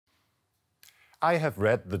I have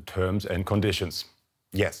read the terms and conditions.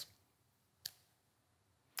 Yes.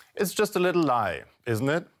 It's just a little lie, isn't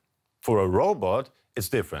it? For a robot, it's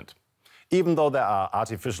different. Even though there are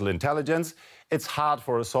artificial intelligence, it's hard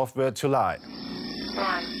for a software to lie.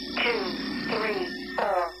 1, 2, 3,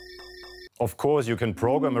 4. Of course, you can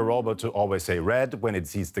program a robot to always say red when it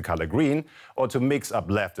sees the color green, or to mix up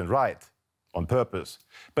left and right, on purpose.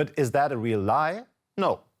 But is that a real lie?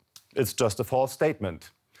 No, it's just a false statement.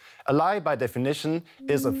 A lie, by definition,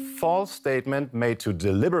 is a false statement made to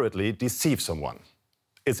deliberately deceive someone.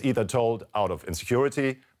 It's either told out of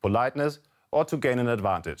insecurity, politeness, or to gain an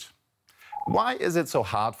advantage. Why is it so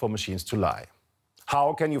hard for machines to lie?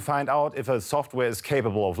 How can you find out if a software is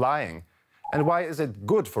capable of lying? And why is it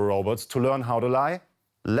good for robots to learn how to lie?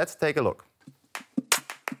 Let's take a look.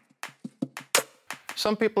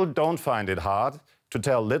 Some people don't find it hard to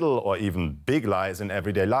tell little or even big lies in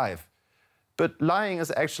everyday life. But lying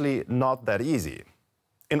is actually not that easy.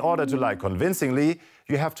 In order to lie convincingly,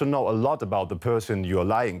 you have to know a lot about the person you're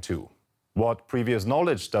lying to. What previous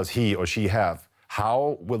knowledge does he or she have?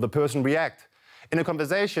 How will the person react? In a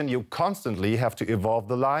conversation, you constantly have to evolve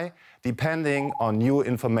the lie depending on new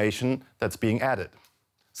information that's being added.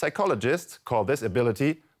 Psychologists call this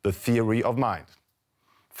ability the theory of mind.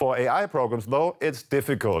 For AI programs, though, it's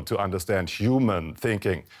difficult to understand human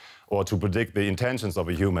thinking or to predict the intentions of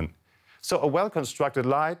a human. So a well-constructed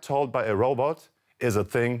lie told by a robot is a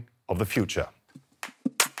thing of the future.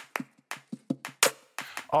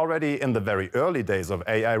 Already in the very early days of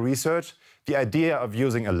AI research, the idea of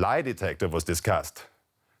using a lie detector was discussed.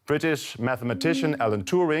 British mathematician Alan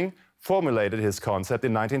Turing formulated his concept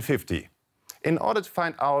in 1950. In order to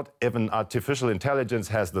find out if an artificial intelligence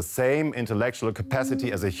has the same intellectual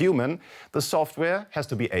capacity as a human, the software has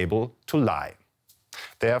to be able to lie.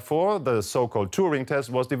 Therefore, the so-called Turing test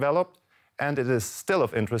was developed, and it is still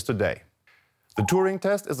of interest today. The Turing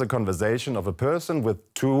test is a conversation of a person with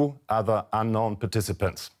two other unknown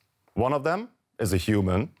participants. One of them is a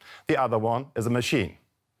human, the other one is a machine.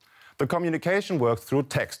 The communication works through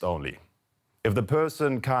text only. If the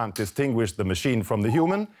person can't distinguish the machine from the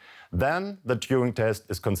human, then the Turing test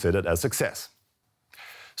is considered a success.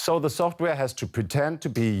 So the software has to pretend to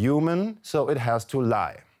be human, so it has to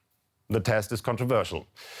lie. The test is controversial,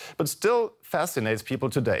 but still fascinates people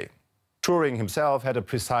today. Turing himself had a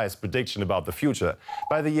precise prediction about the future.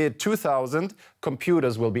 By the year 2000,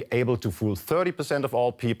 computers will be able to fool 30% of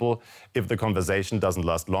all people if the conversation doesn't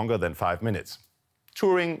last longer than 5 minutes.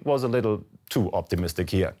 Turing was a little too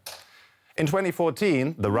optimistic here. In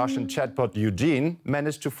 2014, the Russian chatbot Eugene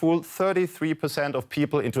managed to fool 33% of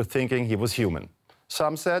people into thinking he was human.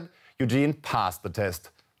 Some said Eugene passed the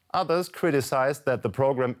test. Others criticized that the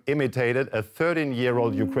program imitated a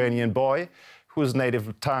 13-year-old Ukrainian boy whose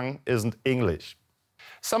native tongue isn't English.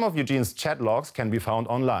 Some of Eugene's chat logs can be found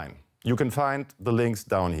online. You can find the links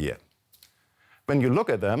down here. When you look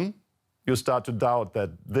at them, you start to doubt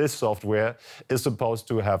that this software is supposed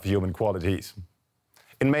to have human qualities.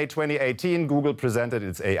 In May 2018, Google presented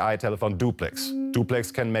its AI telephone Duplex. Duplex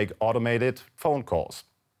can make automated phone calls.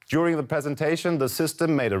 During the presentation, the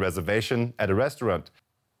system made a reservation at a restaurant.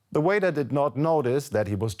 The waiter did not notice that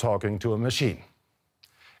he was talking to a machine.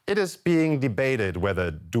 It is being debated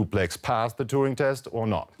whether Duplex passed the Turing test or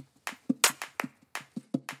not.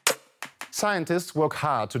 Scientists work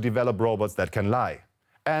hard to develop robots that can lie,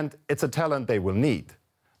 and it's a talent they will need.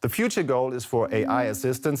 The future goal is for AI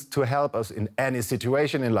assistants to help us in any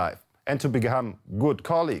situation in life and to become good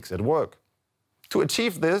colleagues at work. To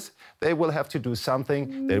achieve this, they will have to do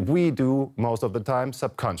something that we do most of the time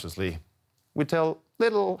subconsciously. We tell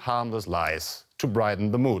little harmless lies to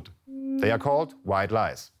brighten the mood. They are called white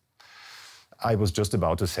lies. I was just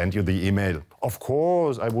about to send you the email. Of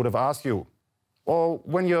course, I would have asked you. Or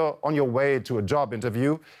when you're on your way to a job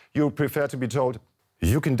interview, you prefer to be told,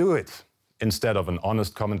 "You can do it," instead of an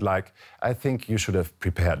honest comment like, "I think you should have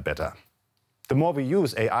prepared better." The more we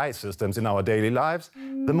use AI systems in our daily lives,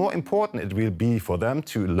 the more important it will be for them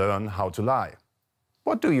to learn how to lie.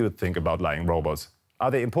 What do you think about lying robots?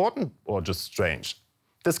 Are they important or just strange?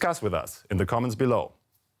 Discuss with us in the comments below.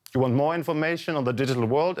 You want more information on the digital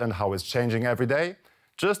world and how it's changing every day?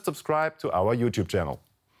 Just subscribe to our YouTube channel.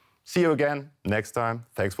 See you again next time.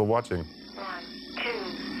 Thanks for watching.